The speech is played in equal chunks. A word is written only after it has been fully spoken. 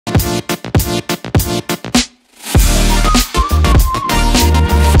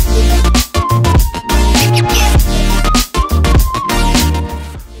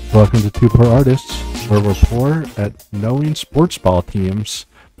Welcome to Two Poor Artists, where we're poor at knowing sports ball teams,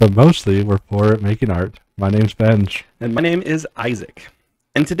 but mostly we're poor at making art. My name's Benj. And my name is Isaac.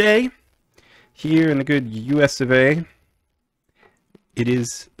 And today, here in the good US of A, it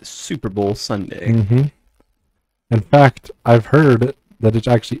is Super Bowl Sunday. Mm-hmm. In fact, I've heard that it's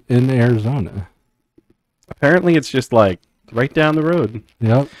actually in Arizona. Apparently it's just like right down the road.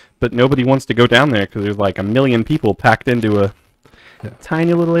 Yep. But nobody wants to go down there because there's like 1 million people packed into a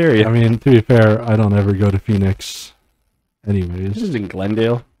tiny little area. I mean, to be fair, I don't ever go to Phoenix anyways. This is in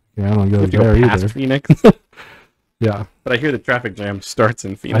Glendale. Yeah, I don't go You there go past either. Phoenix. Yeah. But I hear the traffic jam starts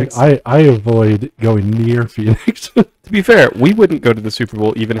in Phoenix. I avoid going near Phoenix. To be fair, we wouldn't go to the Super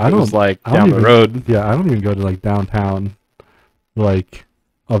Bowl even if it was like down the road. Yeah, I don't even go to like downtown, like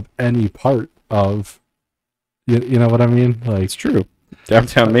of any part of, you know what I mean? Like, It's true.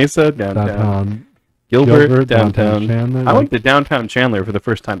 Downtown Mesa, downtown Gilbert, downtown. Chandler. I went to downtown Chandler for the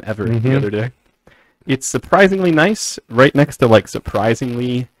first time ever the Mhm. other day. It's surprisingly nice, right next to like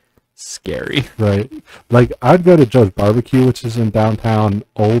surprisingly scary. Right. Like, I'd go to Joe's Barbecue, which is in downtown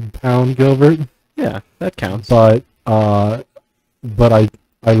Old Town Gilbert, Yeah, that counts. but I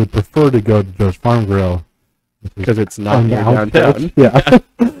would prefer to go to Joe's Farm Grill Because it's not on near the outskirts. downtown.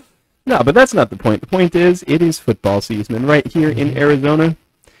 Yeah. No, but that's not the point. The point is, it is football season, and right here in Arizona,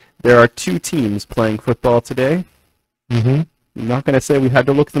 there are 2 teams playing football today. Mm-hmm. I'm not going to say we had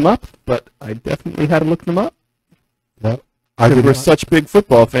to look them up, but I definitely had to look them up. Yep. Because we're such big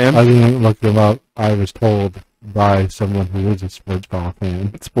football fans. I didn't look them up. I was told by someone who is a sports ball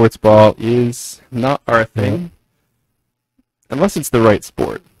fan. Sports ball is not our thing, unless it's the right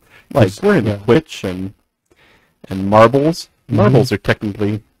sport. Like, we're into Quidditch and marbles. Marbles are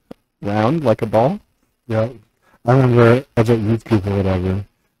technically round, like a ball. Yeah. I remember I was at youth group or whatever,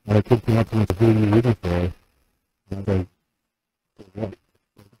 and a kid came up to me and said, "Who are you rooting for?" And I was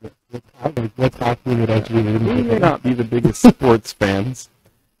like, what's happening with actually rooting We for? may not be the biggest sports fans,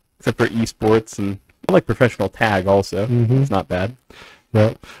 except for esports, and I like professional tag also. Mhm. It's not bad.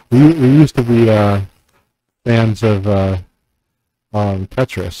 Yeah. We used to be fans of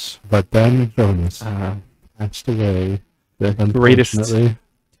Tetris, but then Jonas passed away. The greatest Unfortunately.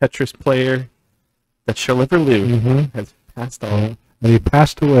 Tetris player that shall ever live Mhm. has passed on. And he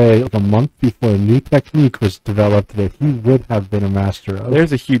passed away like a month before a new technique was developed that he would have been a master of.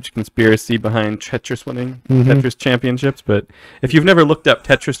 There's a huge conspiracy behind Tetris winning Mhm. Tetris championships, but if you've never looked up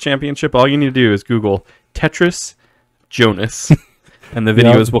Tetris championship, all you need to do is Google Tetris Jonas, and the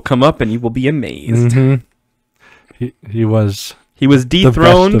videos will come up, and you will be amazed. Mhm. He was He was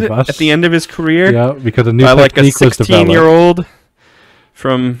dethroned of us. at the end of his career yeah because a new by like a technique was developed. 16-year-old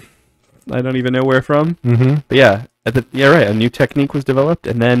from I don't even know where from. Mm-hmm. But yeah, a new technique was developed,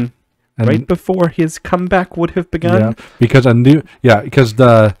 and then right before his comeback would have begun. Because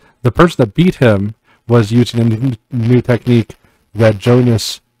the person that beat him was using a new technique that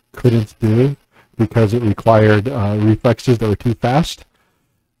Jonas couldn't do because it required reflexes that were too fast.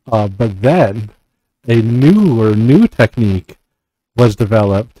 But then a new technique was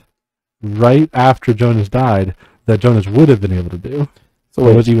developed right after Jonas died that Jonas would have been able to do. So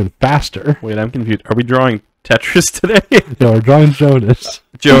it was even faster. Wait, I'm confused. Are we drawing Tetris today? No, we're drawing Jonas.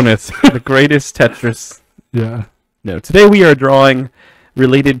 Jonas, the greatest Tetris. Yeah. No, today we are drawing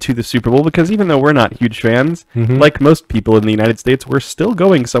related to the Super Bowl because even though we're not huge fans, like most people in the United States, we're still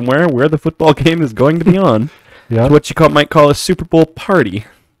going somewhere where the football game is going to be on. Yeah. It's what you might call a Super Bowl party.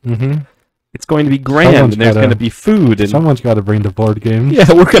 Mm-hmm. It's going to be grand, and there's going to be food. And someone's got to bring the board games.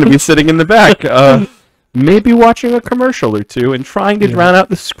 yeah, we're going to be sitting in the back, maybe watching a commercial or two and trying to drown out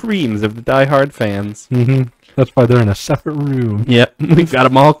the screams of the diehard fans. Mm-hmm. That's why they're in a separate room. Yep, we've got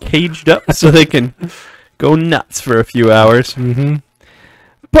them all caged up so they can go nuts for a few hours. Mm-hmm.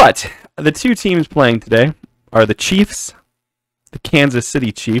 But the 2 teams playing today are the Chiefs, the Kansas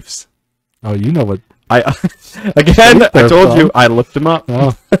City Chiefs. Oh, you know what? I they're told you from. I looked them up.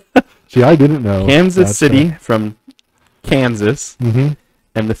 Oh. See, I didn't know. Kansas City from Kansas, Mm-hmm.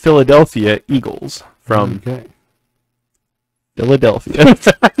 and the Philadelphia Eagles from Okay. Philadelphia.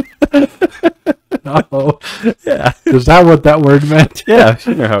 Oh, Yeah. is that what that word meant? Yeah,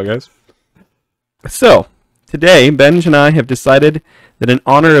 you know how it goes. So, today, Benj and I have decided that in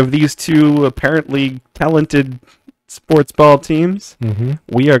honor of these 2 apparently talented sports ball teams,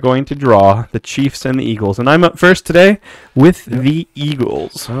 we are going to draw the Chiefs and the Eagles. And I'm up first today with the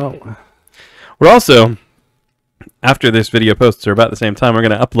Eagles. Oh. We're also, after this video posts, or about the same time, we're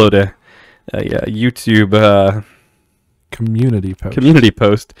going to upload a YouTube community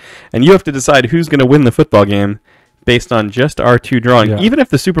post. And you have to decide who's going to win the football game based on just our 2 drawing. Yeah. Even if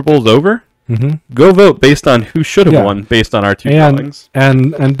the Super Bowl's over, Go vote based on who should have won based on our two drawings.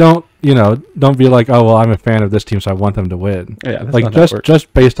 And don't don't be like, oh well, I'm a fan of this team, so I want them to win. Yeah, that's like not how it works.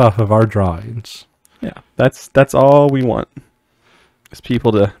 just based off of our drawings. Yeah, that's all we want. Is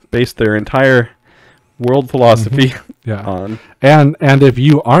people to base their entire world philosophy on. And if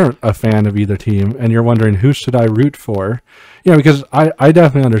you aren't a fan of either team and you're wondering who should I root for, because I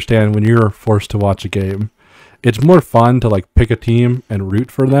definitely understand when you're forced to watch a game, it's more fun to like pick a team and root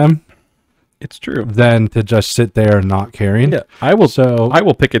for them. It's true. Than to just sit there not caring. Yeah, I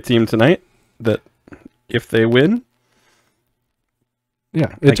will pick a team tonight that if they win,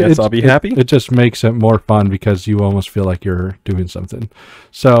 I guess I'll be happy. It just makes it more fun because you almost feel like you're doing something.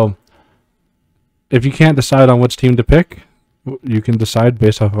 So if you can't decide on which team to pick, you can decide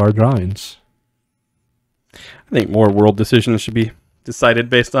based off of our drawings. I think more world decisions should be decided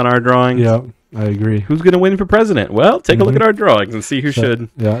based on our drawings. Yeah, I agree. Who's going to win for president? Well, take a look at our drawings and see who should.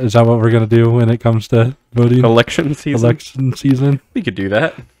 Yeah, is that what we're going to do when it comes to voting? Election season? We could do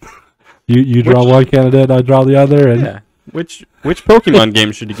that. You draw one candidate, I draw the other. And yeah. Which Pokemon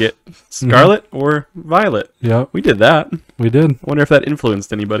game should you get? Scarlet or Violet? Yeah. We did that. We did. I wonder if that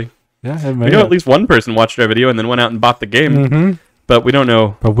influenced anybody. Yeah, it may we know at least one person watched our video and then went out and bought the game. But we don't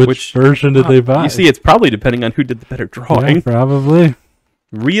know. But which version did they buy? You see, it's probably depending on who did the better drawing. Yeah, probably.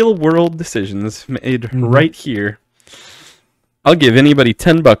 Real world decisions made right here. I'll give anybody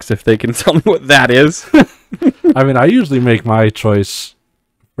 $10 if they can tell me what that is. I mean, I usually make my choice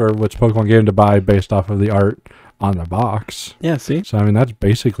for which Pokemon game to buy based off of the art on the box. Yeah, see? So, I mean, that's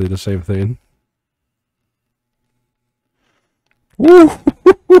basically the same thing. Woo!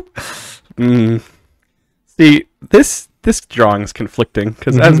 See, this drawing's conflicting,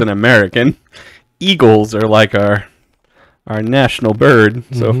 because as an American, eagles are like our national bird.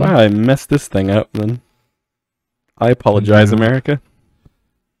 So if I mess this thing up, then I apologize, America.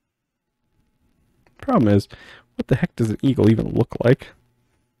 Problem is, what the heck does an eagle even look like?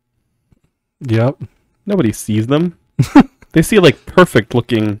 Yep. Nobody sees them. They see like perfect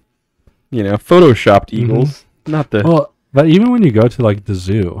looking, photoshopped eagles. Not the... Well, but even when you go to like the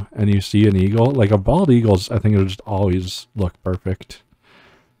zoo and you see an eagle, like a bald eagle's, I think it'll just always look perfect.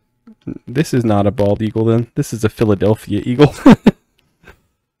 This is not a bald eagle then. This is a Philadelphia eagle.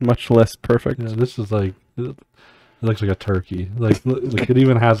 Much less perfect. Yeah, this is like, it looks like a turkey. Like it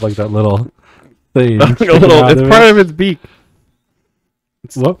even has like that little thing. It's part of its beak.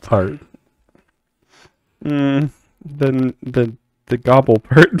 What part? The gobble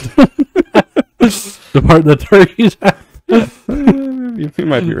part. The part the turkeys have. You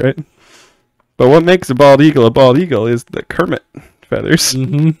might be right. But what makes a bald eagle is the Kermit feathers.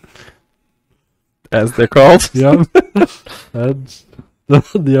 As they're called. Yep. That's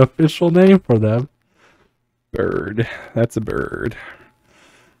the official name for them. Bird. That's a bird.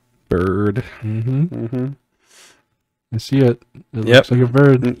 Bird. I see it. It looks like a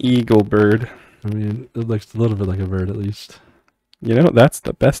bird. An eagle bird. I mean, it looks a little bit like a bird at least. That's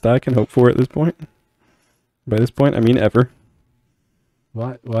the best I can hope for at this point. By this point, I mean ever.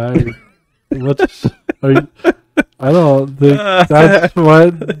 Why? What's... I don't think that's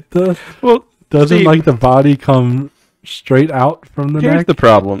what... Doesn't like the body come straight out from the neck? Here's the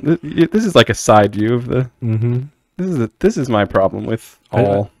problem. This is like a side view of the... This is my problem with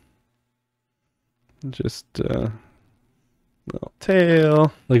all... Just... little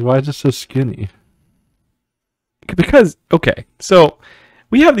tail. Like, why is it so skinny? Because, okay, so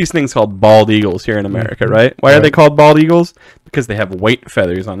we have these things called bald eagles here in America, right? Why are they called bald eagles? Because they have white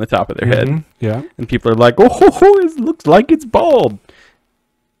feathers on the top of their head. Yeah. And people are like, oh, it looks like it's bald.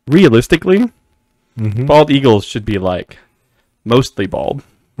 Realistically, bald eagles should be like mostly bald.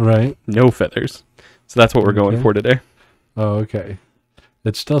 Right. No feathers. So that's what we're going for today. Oh, okay.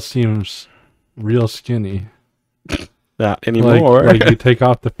 It still seems real skinny. Not anymore. Like you take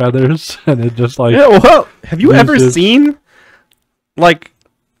off the feathers and it just like... Yeah, well, have you ever seen like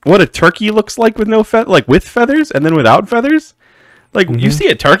what a turkey looks like with no with feathers and then without feathers? Like you see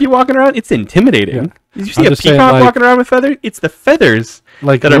a turkey walking around, it's intimidating. You see a peacock walking around with feathers, it's the feathers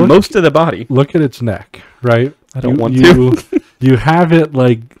that are most of the body. Look at its neck, right? I don't want to. You have it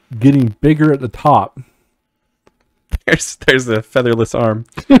like getting bigger at the top. There's a featherless arm.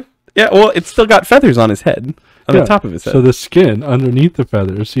 Yeah, well, it's still got feathers on his head. On the top of his head. So the skin underneath the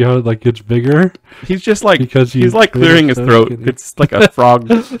feathers, see how it like gets bigger? He's just like he's like clearing his throat. Skinny. It's like a frog,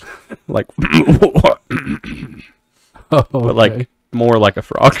 like, but like more like a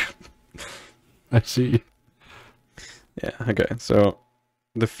frog. I see. Yeah. Okay. So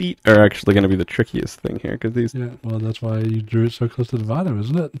the feet are actually going to be the trickiest thing here because these. Yeah. Well, that's why you drew it so close to the bottom,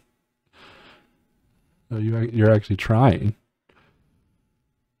 isn't it? Oh, you're actually trying.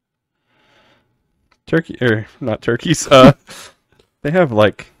 Turkey, or not turkeys. They have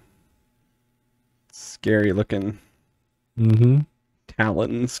like scary looking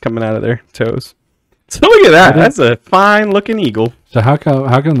talons coming out of their toes. So look at that. That's a fine looking eagle. So how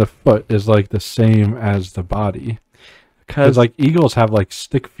come the foot is like the same as the body? Because like eagles have like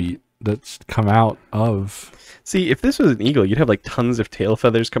stick feet that come out of. See, if this was an eagle, you'd have like tons of tail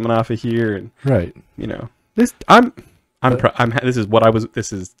feathers coming off of here, and right. You know, this this is what I was.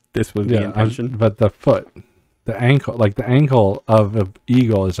 This was the intention. But the foot, the ankle of an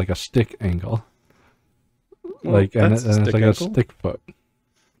eagle is like a stick ankle. Well, like and it's like ankle. A stick foot.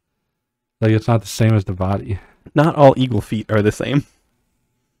 Like it's not the same as the body. Not all eagle feet are the same.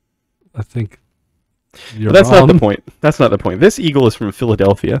 I think. But that's not the point. That's not the point. This eagle is from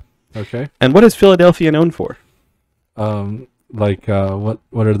Philadelphia. Okay. And what is Philadelphia known for? What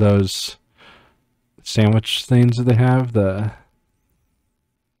are those sandwich things that they have? The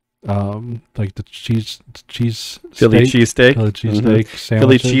like the cheese Philly cheesesteak. Philly cheesesteak sandwiches.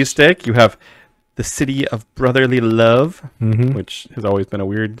 Philly cheesesteak. You have the city of brotherly love, which has always been a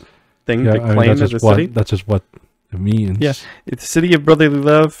weird thing to claim as a city. That's just what it means. Yeah, it's the city of brotherly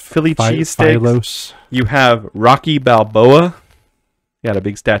love. Philly cheesesteak. Philos. You have Rocky Balboa. You got a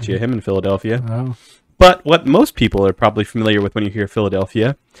big statue of him in Philadelphia. Oh. But what most people are probably familiar with when you hear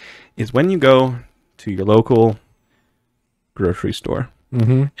Philadelphia is when you go to your local grocery store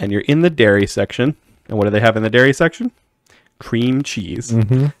and you're in the dairy section. And what do they have in the dairy section? Cream cheese.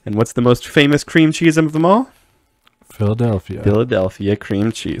 And what's the most famous cream cheese of them all? Philadelphia. Philadelphia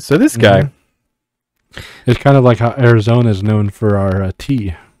cream cheese. So this guy... It's kind of like how Arizona is known for our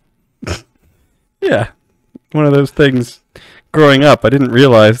tea. Yeah. One of those things. Growing up, I didn't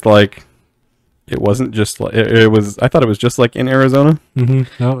realize, like, it wasn't just like... It was... I thought it was just like in Arizona. No,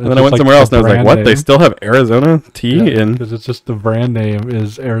 and then I went somewhere else and I was like, what? Name. They still have Arizona tea? Because it's just the brand name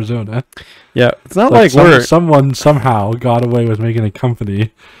is Arizona. Yeah. It's not like someone somehow got away with making a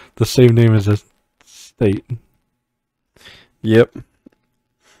company the same name as a state. Yep.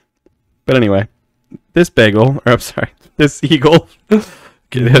 But anyway... This this eagle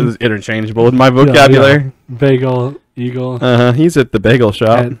is interchangeable in my vocabulary. Yeah. Bagel, eagle. He's at the bagel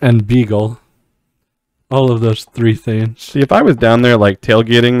shop. And beagle. All of those three things. See, if I was down there like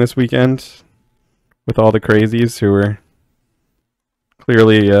tailgating this weekend with all the crazies who were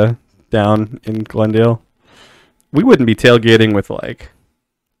clearly down in Glendale, we wouldn't be tailgating with like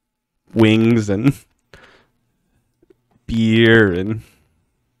wings and beer and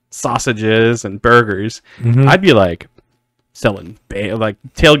sausages and burgers. I'd be like selling like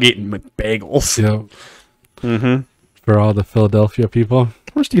tailgating with bagels. Yeah. For all the Philadelphia people. How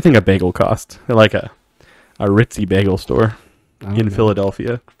much do you think a bagel cost? Like a ritzy bagel store in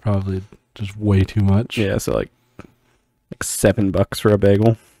Philadelphia? Probably just way too much. Yeah, so like $7 for a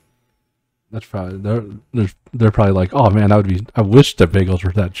bagel. That's probably they're probably like, oh man, I wish the bagels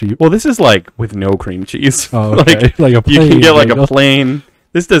were that cheap. Well, this is like with no cream cheese. Oh, okay. like a plain you can get like bagel. A plain.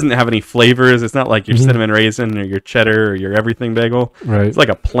 This doesn't have any flavors. It's not like your cinnamon raisin or your cheddar or your everything bagel. Right. It's like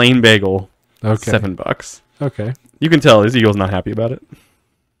a plain bagel. Okay. $7. Okay. You can tell this eagle's not happy about it.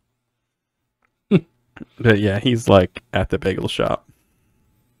 But yeah, he's like at the bagel shop.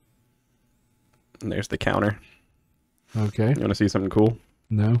 And there's the counter. Okay. You want to see something cool?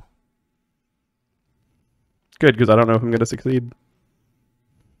 No. Good, because I don't know if I'm going to succeed.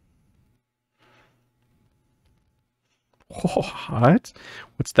 What?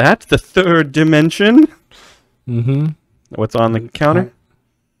 What's that? The third dimension? What's on the counter?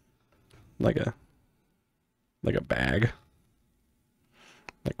 Like a bag.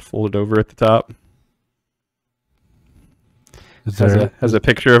 Like folded over at the top. Has a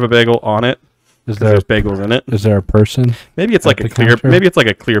picture of a bagel on it. There's bagels in it. Is there a person? Maybe it's like a clear. Counter? Maybe it's like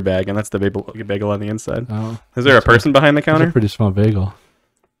a clear bag, and that's the bagel on the inside. Oh, is there a person behind the counter? It's a pretty small bagel.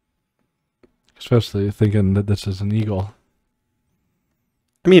 Especially thinking that this is an eagle.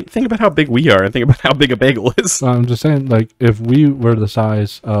 I mean, think about how big we are, and think about how big a bagel is. I'm just saying, like, if we were the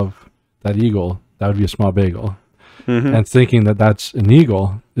size of that eagle, that would be a small bagel. And thinking that that's an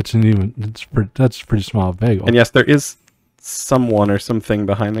eagle, that's a pretty small bagel. And yes, there is someone or something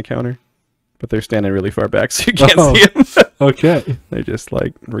behind the counter, but they're standing really far back, so you can't see them. Okay. They're just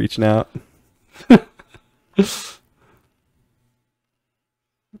like reaching out.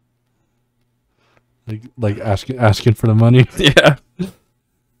 like asking for the money. Yeah.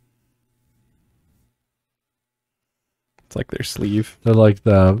 It's like their sleeve. They're like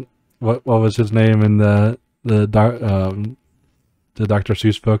the what was his name in the Dr.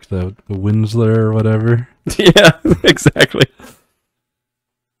 Seuss book, the Winsler or whatever. Yeah, exactly.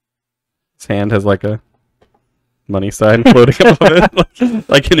 His hand has like a money sign floating above it,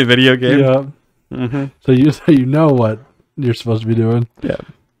 like in a video game. Yeah. Mm-hmm. So you know what you're supposed to be doing. Yeah.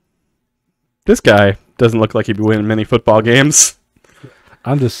 This guy doesn't look like he'd be winning many football games.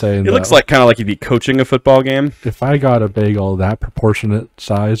 I'm just saying. It looks like kind of like he'd be coaching a football game. If I got a bagel that proportionate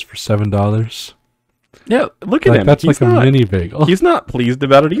size for $7, yeah, look at him. That's like a mini bagel. He's not pleased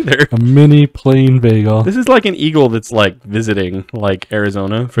about it either. A mini plain bagel. This is like an eagle that's like visiting like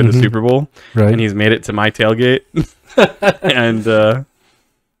Arizona for the Super Bowl, right? And he's made it to my tailgate, and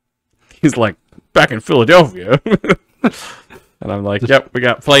he's like back in Philadelphia. And I'm like, yep, we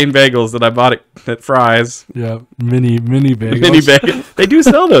got plain bagels that I bought at Fry's. Yeah, mini bagels. Mini bagels. They do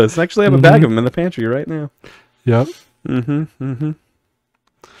sell those. I actually have a bag of them in the pantry right now. Yep. The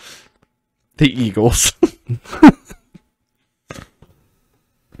Eagles.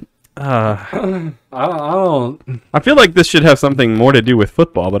 I don't. I feel like this should have something more to do with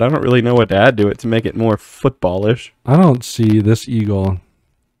football, but I don't really know what to add to it to make it more footballish. I don't see this eagle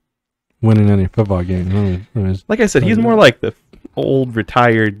winning any football game. Like I said, he's more like the old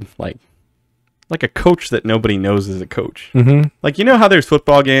retired, like a coach that nobody knows is a coach. Like, you know how there's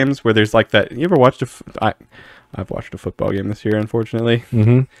football games where there's like that. You ever watched I've watched a football game this year, unfortunately.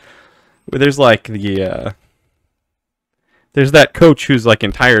 Where there's like there's that coach whose like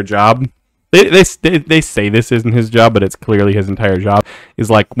entire job. They say this isn't his job, but it's clearly his entire job. Is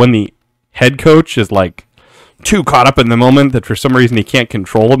like when the head coach is like too caught up in the moment that for some reason he can't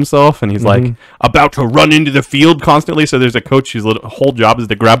control himself, and he's like about to run into the field constantly. So there's a coach whose whole job is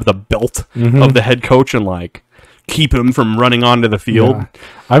to grab the belt of the head coach and like keep him from running onto the field.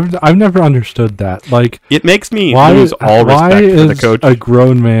 Yeah. I've never understood that. Like, it makes me lose all respect for the coach. A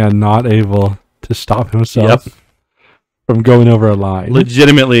grown man not able to stop himself from going over a line?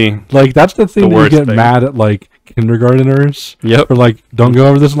 Legitimately, like that's the thing that you get thing. mad at, like kindergarteners. Yep. For like, don't go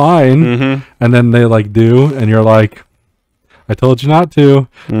over this line, and then they like do, and you're like, I told you not to.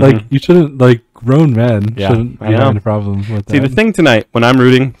 Like, you shouldn't. Like, grown men shouldn't be having a problem with that. See, the thing tonight, when I'm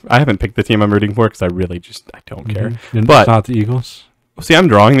rooting, I haven't picked the team I'm rooting for because I really I don't care. But it's not the Eagles. See, I'm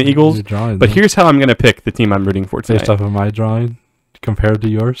drawing the Eagles, You're drawing but them. Here's how I'm going to pick the team I'm rooting for tonight. Based off of my drawing, compared to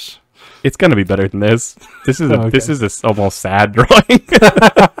yours. It's going to be better than this. This is this is a almost sad drawing.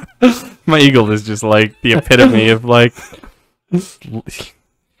 My eagle is just like the epitome of like,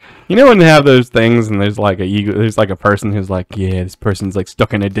 you know when they have those things and there's like there's like a person who's like, yeah, this person's like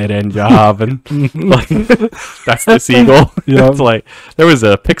stuck in a dead end job, and like that's the seagull. It's like there was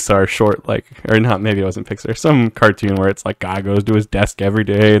a Pixar short, like, or not, maybe it wasn't Pixar, some cartoon where it's like guy goes to his desk every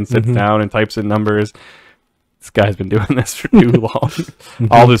day and sits down and types in numbers. This guy's been doing this for too long.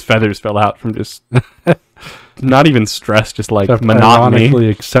 All his feathers fell out from just not even stress, just like monotony.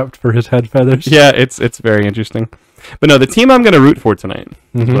 Except for his head feathers. Yeah, it's very interesting. But no, the team I'm going to root for tonight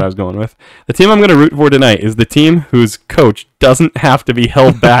is what I was going with. The team I'm going to root for tonight is the team whose coach doesn't have to be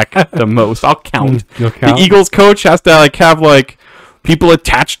held back the most. I'll count. You'll count. The Eagles coach has to like have like people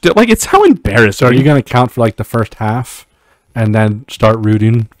attached to, like, it's how embarrassing. So are you going to count for like the first half and then start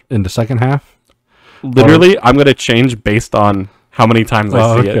rooting in the second half? Literally, I'm going to change based on how many times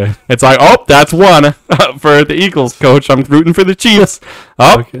I see it. It's like, oh, that's one for the Eagles coach. I'm rooting for the Chiefs.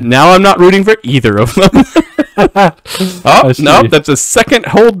 Oh, now I'm not rooting for either of them. Oh, no, that's a second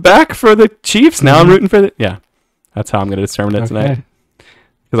hold back for the Chiefs. Now I'm rooting for the... Yeah, that's how I'm going to determine it tonight.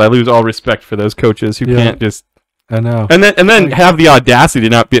 Because I lose all respect for those coaches who can't just... I know. And then have the audacity to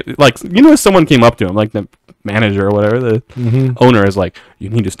not be... Like, you know, if someone came up to him, like the manager or whatever, the owner is like, you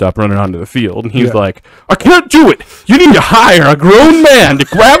need to stop running onto the field. And he's like, I can't do it. You need to hire a grown man to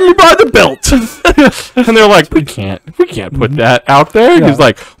grab me by the belt. And they're like, we can't put that out there. And he's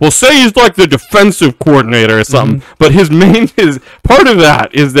like, well, say he's like the defensive coordinator or something, but his part of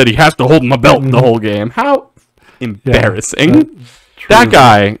that is that he has to hold my belt the whole game. How embarrassing. That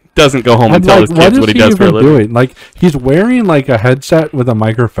guy doesn't go home and tell his kids what he does for a living. Doing? Like, he's wearing like a headset with a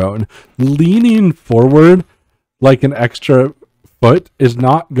microphone, leaning forward like an extra foot is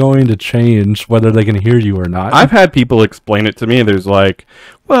not going to change whether they can hear you or not. I've had people explain it to me. There's like,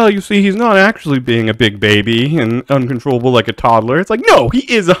 well, you see, he's not actually being a big baby and uncontrollable like a toddler. It's like, no, he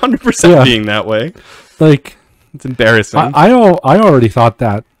is 100% being that way. Like, it's embarrassing. I already thought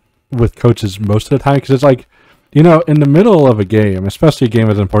that with coaches most of the time, because it's like, you know, in the middle of a game, especially a game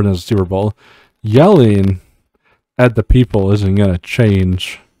as important as the Super Bowl, yelling at the people isn't going to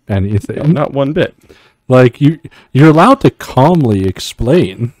change anything. No, not one bit. Like, you're allowed to calmly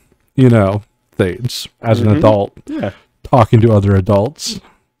explain, you know, things as an adult. Yeah. Talking to other adults.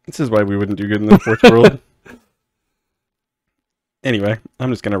 This is why we wouldn't do good in the sports world. Anyway,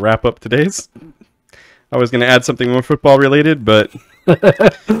 I'm just going to wrap up today's. I was going to add something more football related, but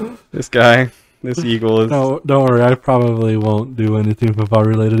this guy... This eagle is... No, don't worry. I probably won't do anything football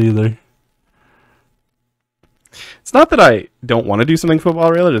related either. It's not that I don't want to do something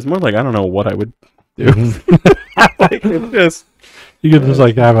football related. It's more like I don't know what I would do. Like, it's just You could just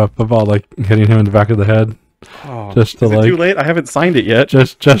like have a football like hitting him in the back of the head, just to is it like too late? I haven't signed it yet.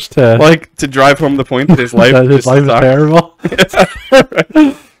 just to Like to drive home the point that his life that his just life is sucks. terrible.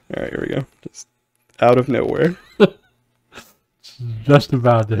 All right, here we go. Just out of nowhere. Just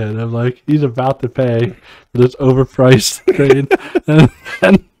about to hit him. Like he's about to pay for this overpriced trade,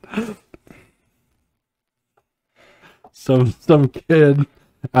 and some kid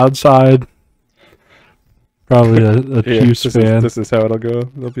outside, probably a Chiefs fan. This is how it'll go.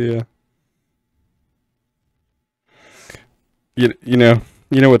 There'll be a you know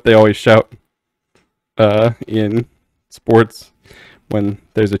what they always shout in sports when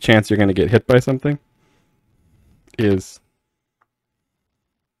there's a chance you're going to get hit by something is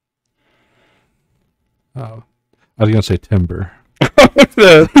Oh, I was gonna say timber.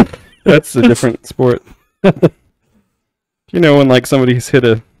 that's a different sport. You know when like somebody's hit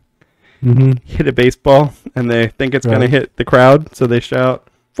a baseball and they think it's going to hit the crowd, so they shout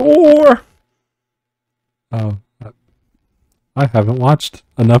 4. Oh, I haven't watched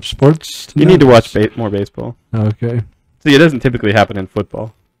enough sports. You need to watch more baseball. Okay, See, it doesn't typically happen in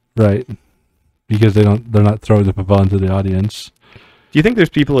football. right, because they're not throwing the football into the audience. Do you think there's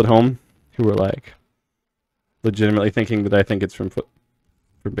people at home who are like legitimately thinking that I think it's from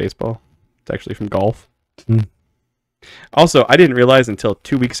baseball? It's actually from golf. Mm. Also, I didn't realize until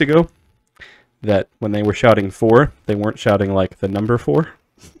 2 weeks ago that when they were shouting 4, they weren't shouting like the number 4.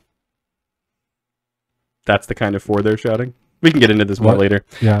 That's the kind of 4 they're shouting. We can get into this more later.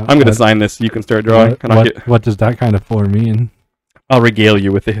 Yeah, I'm going to sign this. You can start drawing. What does that kind of 4 mean? I'll regale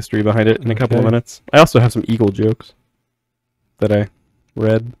you with the history behind it in a couple of minutes. I also have some eagle jokes that I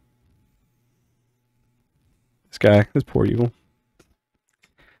read. This poor eagle.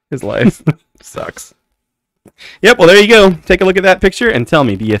 His life sucks. Yep, well, there you go. Take a look at that picture and tell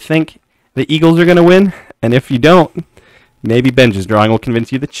me, do you think the Eagles are going to win? And if you don't, maybe Ben's drawing will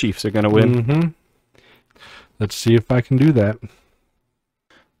convince you the Chiefs are going to win. Mm-hmm. Let's see if I can do that.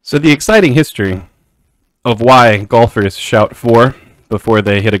 So the exciting history of why golfers shout 4 before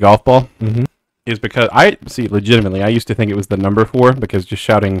they hit a golf ball is because I used to think it was the number 4 because just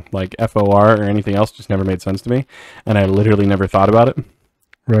shouting like FOR or anything else just never made sense to me. And I literally never thought about it.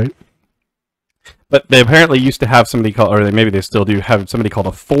 Right. But they apparently used to have somebody called, or maybe they still do have somebody called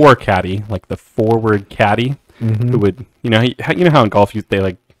a 4 caddy, like the forward caddy, who would, you know how in golf it's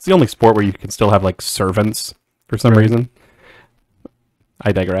the only sport where you can still have like servants for some reason.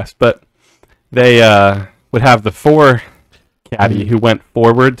 I digress. But they would have the 4 caddy who went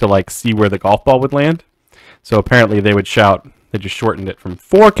forward to like see where the golf ball would land. So apparently they would shout. They just shortened it from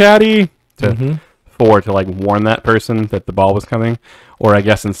 4 caddy to 4 to like warn that person that the ball was coming, or I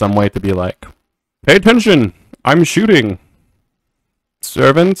guess in some way to be like, pay attention, I'm shooting.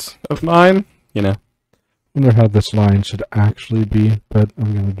 Servants of mine, you know. I wonder how this line should actually be, but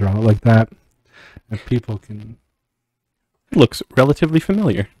I'm going to draw it like that. And people can... It looks relatively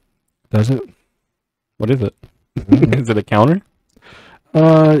familiar. Does it? What is it? Is it a counter?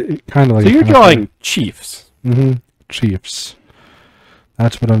 Kind of like... So you're drawing Chiefs. Chiefs.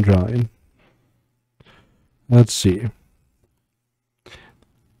 That's what I'm drawing. Let's see.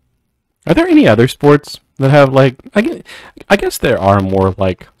 Are there any other sports that have like... I guess there are more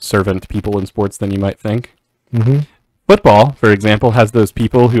like servant people in sports than you might think. Football, for example, has those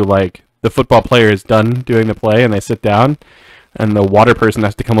people who like... The football player is done doing the play and they sit down and the water person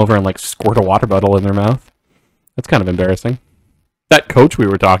has to come over and like squirt a water bottle in their mouth. That's kind of embarrassing. That coach we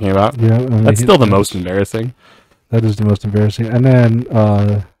were talking about, that's still the most embarrassing. That is the most embarrassing. And then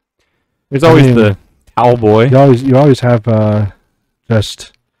there's always the towel boy. You always have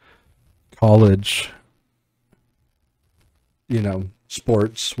just college,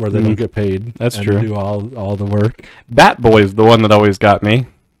 sports where they don't get paid. That's true. Do all the work. Bat boy is the one that always got me.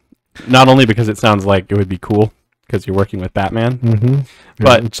 Not only because it sounds like it would be cool because you're working with Batman,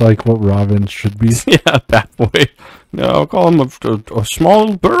 but it's like what Robin should be. Yeah, Bat boy. No, call him a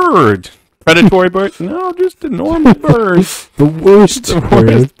small bird. Predatory bird? No, just a normal bird. The worst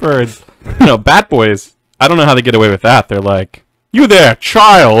bird. No, Bat boys. I don't know how they get away with that. They're like, you there,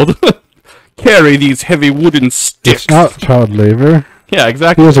 child. Carry these heavy wooden sticks. It's not child labor. Yeah,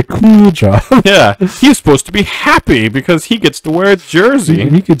 exactly. He has a cool job. Yeah, he's supposed to be happy because he gets to wear a jersey.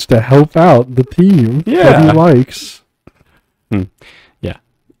 He gets to help out the team that he likes. Yeah,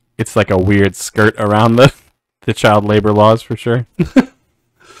 it's like a weird skirt around the child labor laws for sure.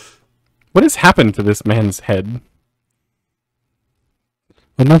 What has happened to this man's head?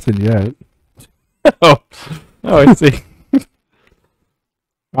 Well, nothing yet. Oh, I see.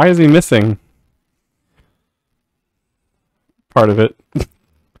 Why is he missing? part of it.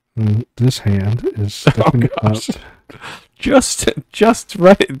 And this hand is sticking up. Just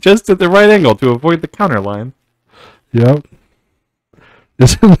right, just at the right angle to avoid the counter line. Yep.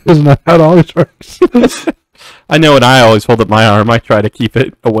 Isn't that how it always works? I know when I always hold up my arm, I try to keep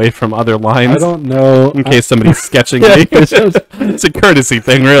it away from other lines. I don't know. In case somebody's sketching me. It's a courtesy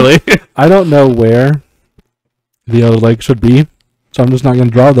thing, really. I don't know where the other leg should be, so I'm just not going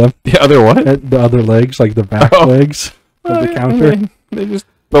to draw them. The other what? The other legs, like the back legs of the counter. They just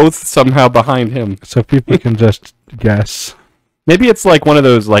both somehow behind him. So people can just guess. Maybe it's like one of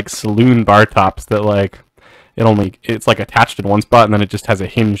those like saloon bar tops that like it's like attached in one spot and then it just has a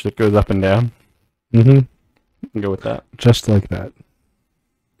hinge that goes up and down. Mm-hmm. You can go with that. Just like that.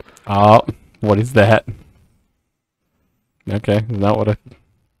 Oh, what is that? Okay, is that what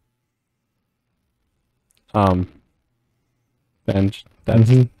bench?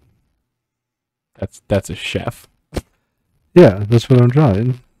 That's a chef. Yeah, that's what I'm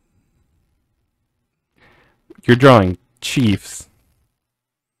drawing. You're drawing Chiefs.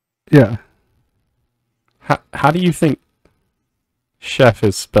 Yeah. How do you think chef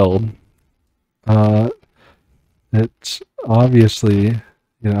is spelled? It's obviously,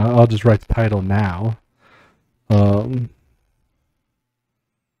 I'll just write the title now.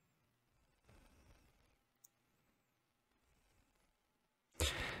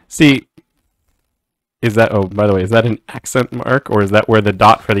 See, by the way, is that an accent mark or is that where the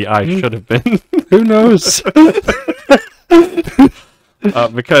dot for the I should have been? Who knows?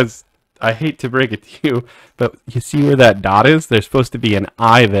 Because I hate to break it to you, but you see where that dot is? There's supposed to be an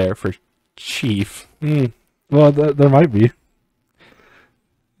I there for chief. Well, there might be.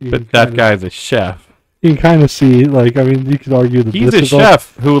 But that guy's a chef. You can kind of see, you could argue that he's a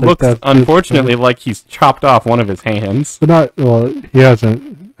chef who looks, unfortunately, like he's chopped off one of his hands. But he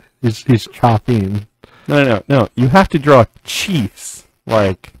hasn't. He's chopping. No. You have to draw chiefs,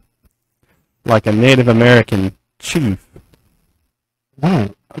 like a Native American chief. Wow,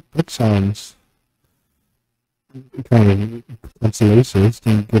 that sounds that's racist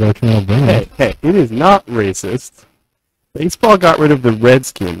and get our channel banned. Hey, it is not racist. Baseball got rid of the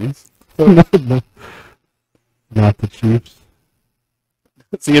Redskins. No, not the Chiefs.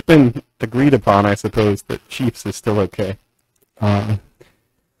 See, it's been agreed upon, I suppose, that Chiefs is still okay.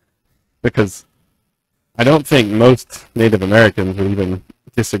 Because I don't think most Native Americans would even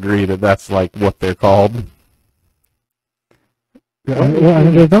disagree that that's like what they're called. Yeah,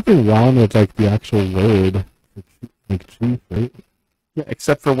 there's nothing wrong with the actual word, chief, right? Yeah,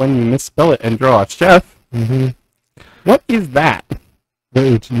 except for when you misspell it and draw a chef. Mm-hmm. What is that?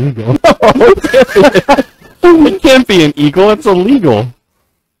 It's an eagle. It can't be an eagle. It's illegal.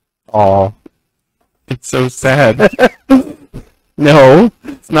 Aw, it's so sad. No,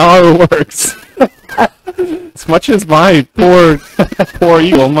 it's not how it works. As much as my poor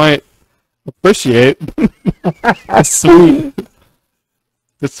eagle might appreciate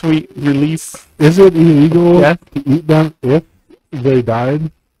the sweet release. Is it illegal to eat them if they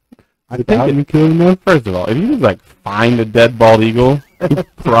died? I think killing them. First of all, if you just find a dead bald eagle, you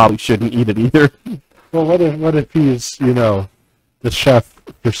probably shouldn't eat it either. Well, what if he's the chef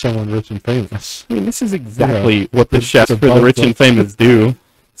for someone rich and famous? I mean, this is exactly what the chefs for the rich and famous do.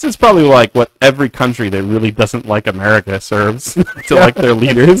 This is probably what every country that really doesn't like America serves to their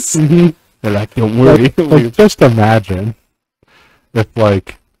leaders. Mm-hmm. They're like, don't worry. Just imagine if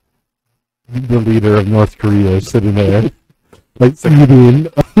the leader of North Korea is sitting there eating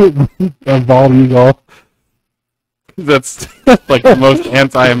a bald eagle. That's the most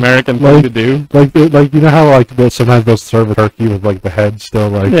anti-American thing to do. How sometimes they'll serve a turkey with the head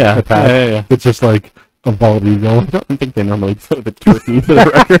still attached. Yeah. It's just a bald eagle. I don't think they normally serve a turkey for the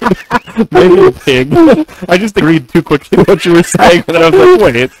record. Maybe a pig. I just agreed too quickly with what you were saying, and I was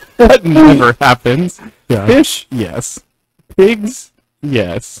like, wait, that never happens. Yeah. Fish, yes. Pigs,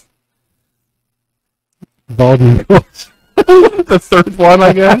 yes. Bald eagles. The third one,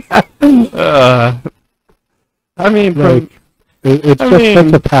 I guess. I mean, it's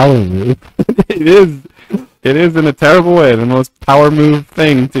such a power move. It is in a terrible way the most power move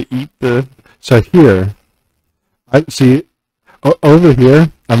thing to eat the. So here, I see over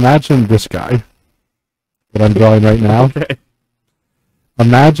here. Imagine this guy that I'm drawing right now. Okay.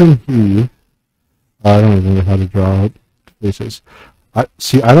 Imagine he. I don't even know how to draw faces. I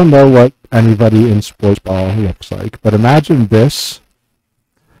don't know what anybody in sports ball looks like, but imagine this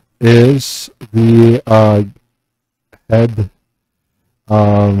is the head. The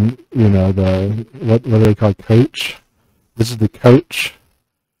what do they call coach? This is the coach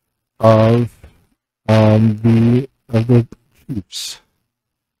of the Chiefs.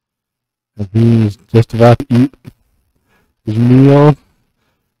 And he's just about to eat his meal,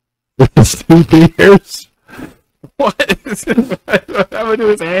 his 2 beers. What is it? What happened to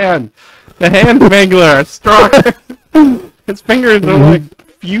his hand? The hand mangler, strong. His fingers are like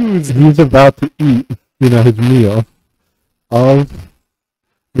fused. He's about to eat, his meal of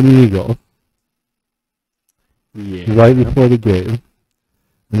an eagle. Yeah. Right before the game.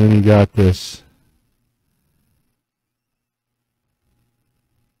 And then you got this.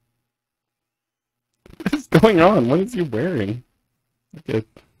 What is going on? What is he wearing? Like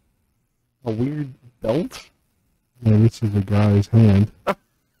a weird belt? Yeah, this is the guy's hand.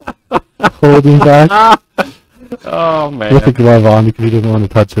 Holding back. Oh, man. With a glove on because he doesn't want to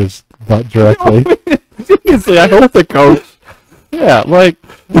touch his butt directly. Seriously, I hope the coach. Yeah, like,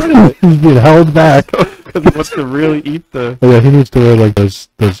 what is it? He's being held back. Because he wants to really eat the... Oh, yeah, he needs to wear like those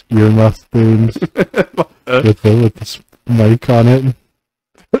earmuff spoons with the mic on it.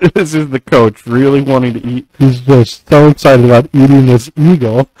 This is the coach really wanting to eat. He's just so excited about eating this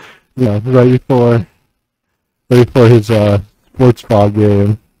eagle, right before his sports ball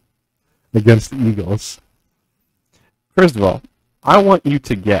game against the Eagles. First of all, I want you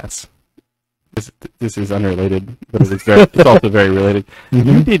to guess. This is unrelated, but it's also very related. Mm-hmm.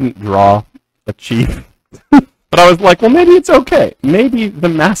 You didn't draw a chief. But I was like, well, maybe it's okay. Maybe the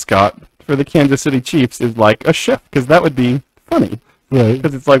mascot for the Kansas City Chiefs is like a chef, because that would be funny. Right.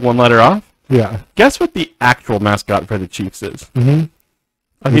 Because it's like 1 letter off. Yeah. Guess what the actual mascot for the Chiefs is? Mm-hmm.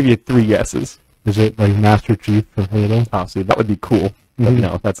 I'll give you 3 guesses. Is it like Master Chief from Halo? Oh, see, that would be cool. But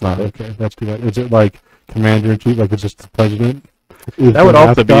no, that's not it. Okay, that's too bad. Is it like Commander-in-Chief, like it's just the president? That would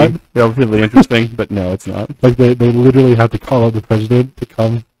also be relatively interesting, but no, it's not. Like they literally have to call out the president to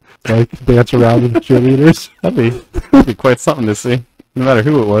come, like, dance around with the cheerleaders. That'd be quite something to see, no matter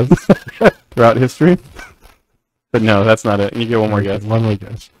who it was throughout history. But no, that's not it. You get one more guess. One more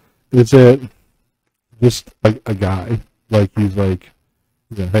guess. Is it just like a guy? Like he's like,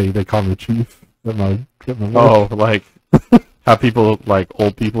 hey, they call me Chief at my work. Oh, like how people, like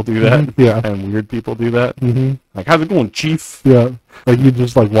old people do that? Mm-hmm. Yeah. And weird people do that? Mm-hmm. Like, how's it going, Chief? Yeah. Like you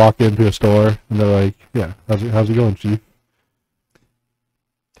just like walk into a store and they're like, yeah, how's it going, Chief?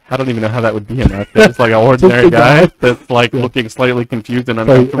 I don't even know how that would be in that. It's like an ordinary guy that's like looking slightly confused and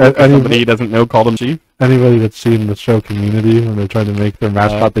uncomfortable because somebody he doesn't know called him Chief. Anybody that's seen the show Community when they're trying to make their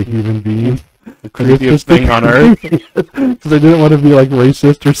mascot the human being. The creepiest thing on earth. Because they didn't want to be like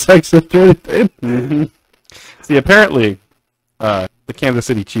racist or sexist or anything. Mm-hmm. See, apparently, the Kansas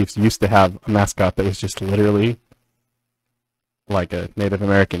City Chiefs used to have a mascot that was just literally like a Native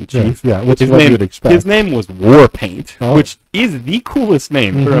American chief. Yeah, which is what you would expect. His name was Warpaint, which is the coolest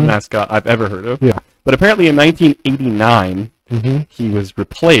name for a mascot I've ever heard of. Yeah. But apparently in 1989, he was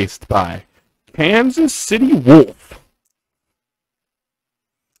replaced by Kansas City Wolf.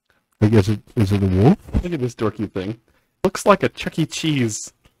 I guess is it a wolf? Look at this dorky thing. Looks like a Chuck E.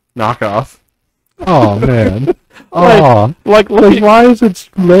 Cheese knockoff. Oh man. Oh. Like Why is its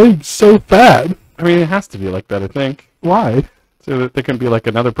legs so fat? I mean, it has to be like that, I think. Why? So that there can be like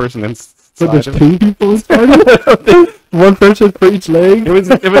another person inside. So there's 2 people inside it? 1 person for each leg? It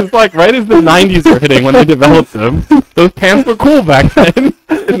was like right as the 90s were hitting when they developed them. Those pants were cool back then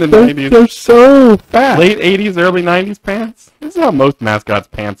in the 90s. They're so fat. Late 80s, early 90s pants. This is how most mascots'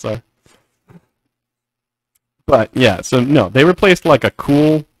 pants are. But yeah, so no, they replaced like a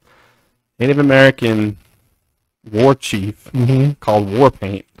cool Native American war chief called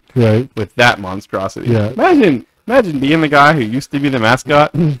Warpaint with that monstrosity. Yeah. Imagine being the guy who used to be the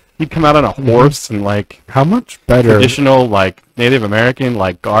mascot. He'd come out on a horse and like how much better traditional like Native American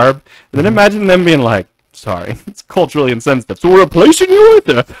like garb, and then imagine them being like, "Sorry, it's culturally insensitive, so we're replacing you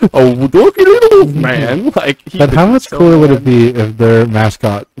with a dorky little wolf man." Like, but how much cooler would it be if their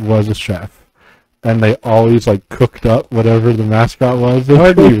mascot was a chef, and they always like cooked up whatever the mascot was?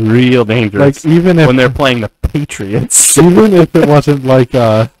 That would be real dangerous. Like even if when they're playing the Patriots, even if it wasn't like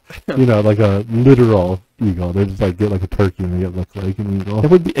like a literal eagle, they just like get like a turkey and they get look like an eagle.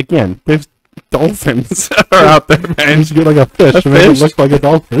 It would be again. There's dolphins are out there, man. You just get like a fish and make it look like a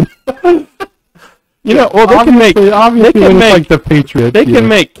dolphin. You know, well, they can make like the Patriots. They can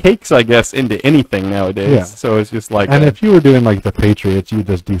make cakes, I guess, into anything nowadays. Yeah. So it's just like. And if you were doing like the Patriots, you'd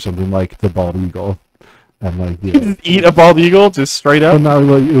just do something like the bald eagle, and like you just eat a bald eagle just straight up. Well,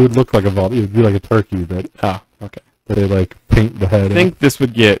 no, it would look like a bald. It would be like a turkey that. Okay. That they like paint the head. I think this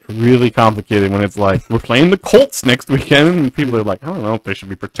would get really complicated when it's like we're playing the Colts next weekend, and people are like, I don't know if they should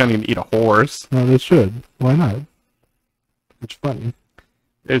be pretending to eat a horse. No, they should. Why not? It's funny.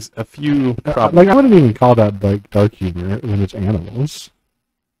 There's a few problems. Like I wouldn't even call that like dark humor when it's animals.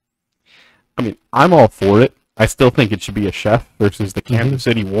 I mean, I'm all for it. I still think it should be a chef versus the Kansas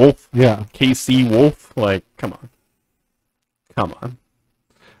City Wolf. Yeah. KC Wolf. Like, come on. Come on.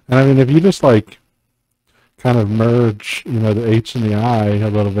 And I mean, if you just like kind of merge, you know, the H and the I a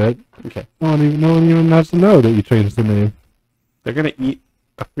little bit, Okay. no one even has to know that you changed the name. They're gonna eat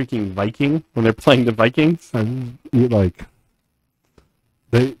a freaking Viking when they're playing the Vikings. And eat like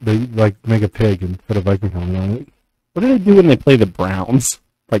they like make a pig and put a Viking helmet on it. What do they do when they play the Browns?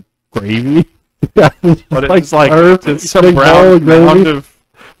 Like gravy? Yeah, But it's like perfect. just some Big bowl brown mound gravy. of.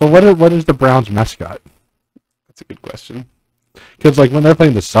 Well, what is the Browns mascot? That's a good question. Because like when they're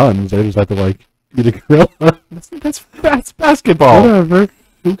playing the Suns, they just have to like eat a grill. That's basketball. Whatever.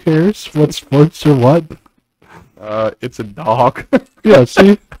 Who cares? What sports or what? It's a dog. Yeah,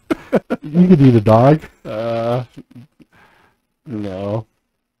 see? You could eat a dog. No.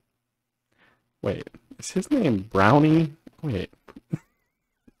 Wait, is his name Brownie?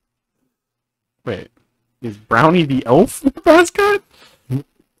 Wait, is Brownie the elf the mascot?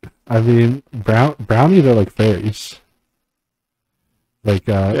 I mean, brownies are like fairies. Like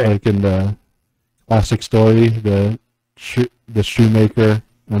like in the classic story, the shoemaker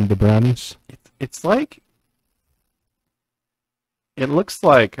and the brownies. It's like, it looks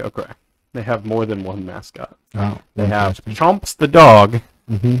like, okay, they have more than one mascot. Oh, They have Chomps the dog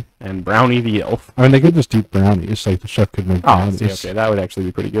Mm-hmm. and Brownie the elf. I mean, they could just eat brownies. Like the chef could make Oh, brownies. see, okay, that would actually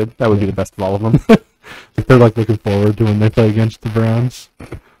be pretty good. That would be the best of all of them. They're like looking forward to when they play against the Browns.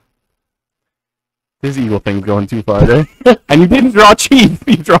 This evil thing's going too far there. And you didn't draw chief,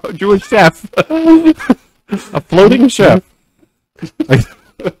 you drew a chef. A floating chef.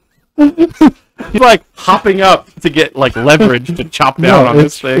 He's like hopping up to get like leverage to chop down on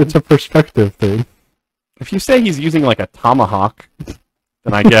this thing. It's a perspective thing. If you say he's using like a tomahawk,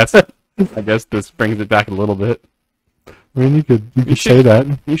 then I guess this brings it back a little bit. I mean, you could say that.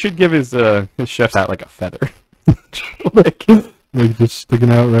 You should give his chef's hat like a feather. like just sticking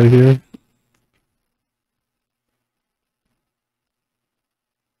out right here.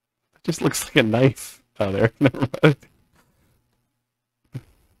 It just looks like a knife. Oh, there. Never mind.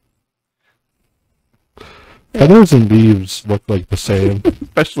 Feathers and leaves look like the same.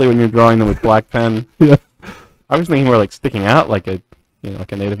 Especially when you're drawing them with black pen. Yeah. I was thinking more like sticking out like a,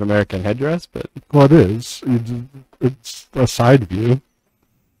 like a Native American headdress, but Well, it is. It's a side view.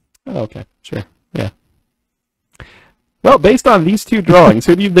 oh, okay, sure, yeah. Well, based on these two drawings,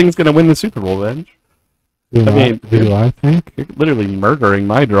 who do you think is going to win the Super Bowl, then? Who do I think? You're literally murdering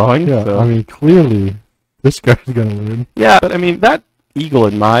my drawing. Yeah, so. I mean, clearly, this guy's gonna win. Yeah, but I mean, that eagle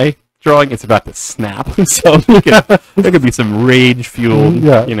in my drawing is about to snap, so there could be some rage-fueled,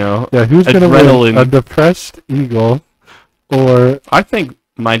 Yeah, who's gonna win? A depressed eagle, or I think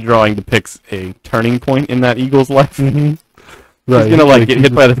my drawing depicts a turning point in that eagle's life. Mm-hmm. Right, He's gonna get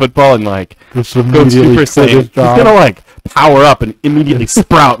hit by the football and go Super Saiyan. He's gonna power up and immediately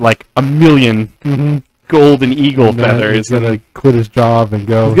sprout like a million golden eagle feathers. He's gonna quit his job and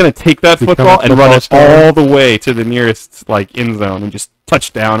go. He's gonna take that football and run it all the way to the nearest end zone and just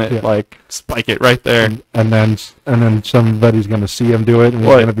touch down it, spike it right there. And then somebody's gonna see him do it, and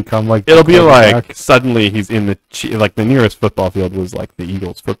he's gonna become like. It'll be like suddenly he's in the nearest football field was like the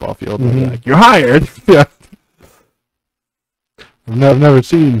Eagles football field. Mm-hmm. Like, you're hired. Yeah. I've never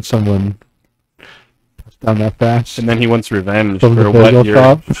seen someone touch down that fast. And then he wants revenge From for what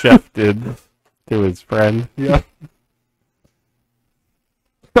your chef did to his friend. Yeah.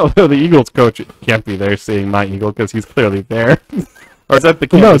 Although the Eagles coach can't be there seeing my eagle because he's clearly there. Or is that the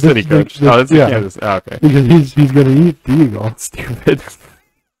Kansas City coach? That's the Kansas. Oh, okay. Because he's going to eat the eagle. Stupid.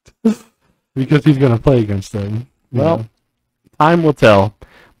 Because he's going to play against them. Well, time will tell.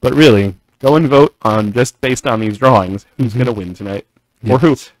 But really, go and vote on just based on these drawings who's going to win tonight. Yes. Or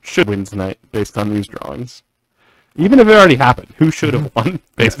who should win tonight based on these drawings. Even if it already happened, who should have won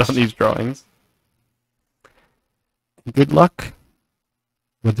based on these drawings? Good luck.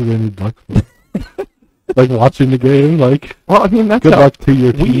 What do they need luck for? Like watching the game? Well, I mean, that's good luck to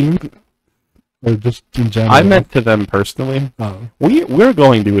your team? Or just in general? I meant to them personally. Oh. We're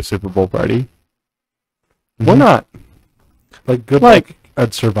going to a Super Bowl party. We're not. Good luck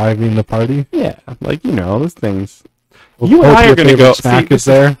at surviving the party? Yeah, those things. Well, you and I are going to go. Snack is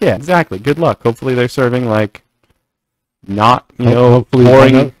there? Yeah, exactly. Good luck. Hopefully they're serving not hopefully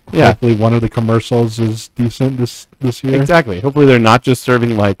boring. Hopefully one of the commercials is decent this year. Exactly. Hopefully they're not just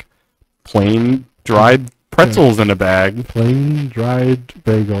serving plain dried pretzels in a bag. Plain dried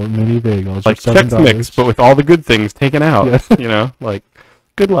mini bagels. Like Chex Mix, but with all the good things taken out. Yeah.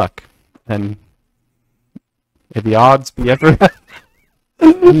 Good luck. And if the odds be ever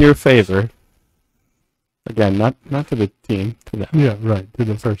in your favor. Again, not to the team, to them. Yeah, right, to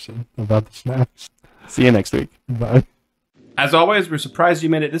the person about the snacks. See you next week. Bye. As always, we're surprised you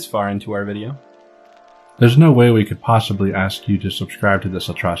made it this far into our video. There's no way we could possibly ask you to subscribe to this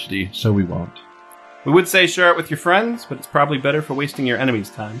atrocity, so we won't. We would say share it with your friends, but it's probably better for wasting your enemy's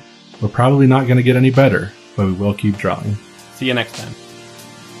time. We're probably not going to get any better, but we will keep drawing. See you next time.